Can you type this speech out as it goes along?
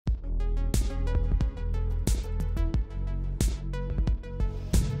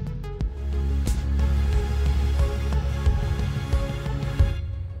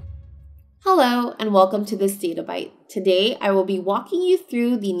Hello and welcome to this Data Bite. Today I will be walking you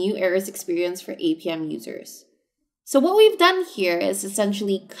through the new errors experience for APM users. So what we've done here is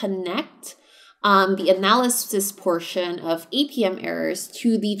essentially connect the analysis portion of APM errors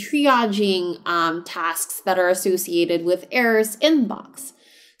to the triaging tasks that are associated with errors inbox.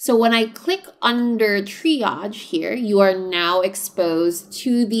 So when I click under triage here, you are now exposed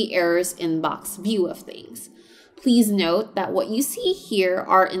to the errors inbox view of things. Please note that what you see here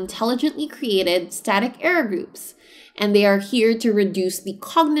are intelligently created static error groups, and they are here to reduce the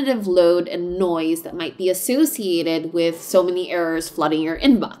cognitive load and noise that might be associated with so many errors flooding your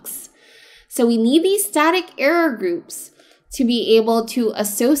inbox. So we need these static error groups to be able to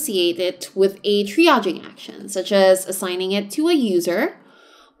associate it with a triaging action, such as assigning it to a user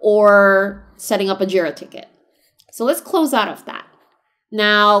or setting up a JIRA ticket. So let's close out of that.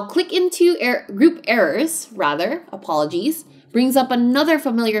 Now, click into group errors, brings up another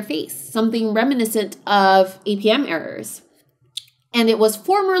familiar face, something reminiscent of APM errors. And it was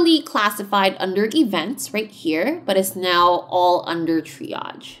formerly classified under events right here, but is now all under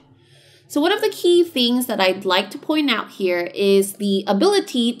triage. So one of the key things that I'd like to point out here is the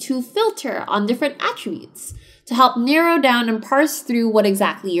ability to filter on different attributes to help narrow down and parse through what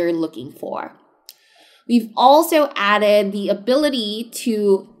exactly you're looking for. We've also added the ability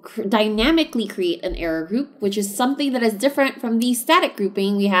to dynamically create an error group, which is something that is different from the static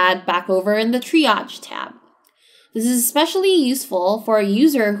grouping we had back over in the triage tab. This is especially useful for a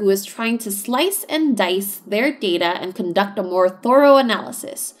user who is trying to slice and dice their data and conduct a more thorough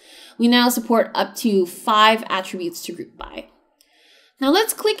analysis. We now support up to 5 attributes to group by. Now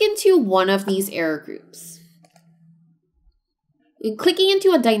let's click into one of these error groups. Clicking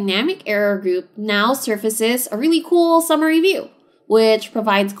into a dynamic error group now surfaces a really cool summary view, which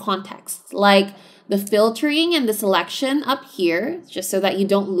provides context, like the filtering and the selection up here, just so that you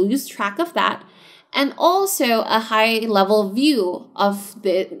don't lose track of that, and also a high-level view of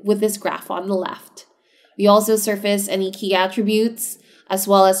with this graph on the left. We also surface any key attributes, as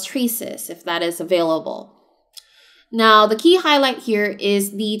well as traces, if that is available. Now, the key highlight here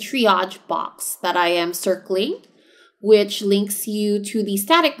is the triage box that I am circling, which links you to the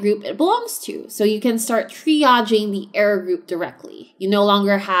static group it belongs to. So you can start triaging the error group directly. You no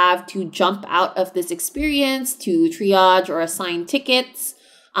longer have to jump out of this experience to triage or assign tickets.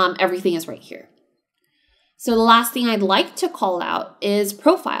 Everything is right here. So the last thing I'd like to call out is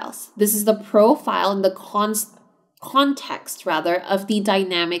profiles. This is the profile and the context of the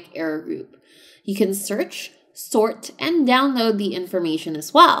dynamic error group. You can search, sort, and download the information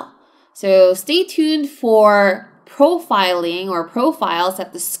as well. So stay tuned for profiling or profiles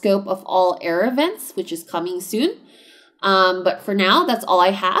at the scope of all error events, which is coming soon. But for now, that's all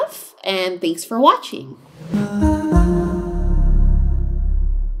I have, and thanks for watching.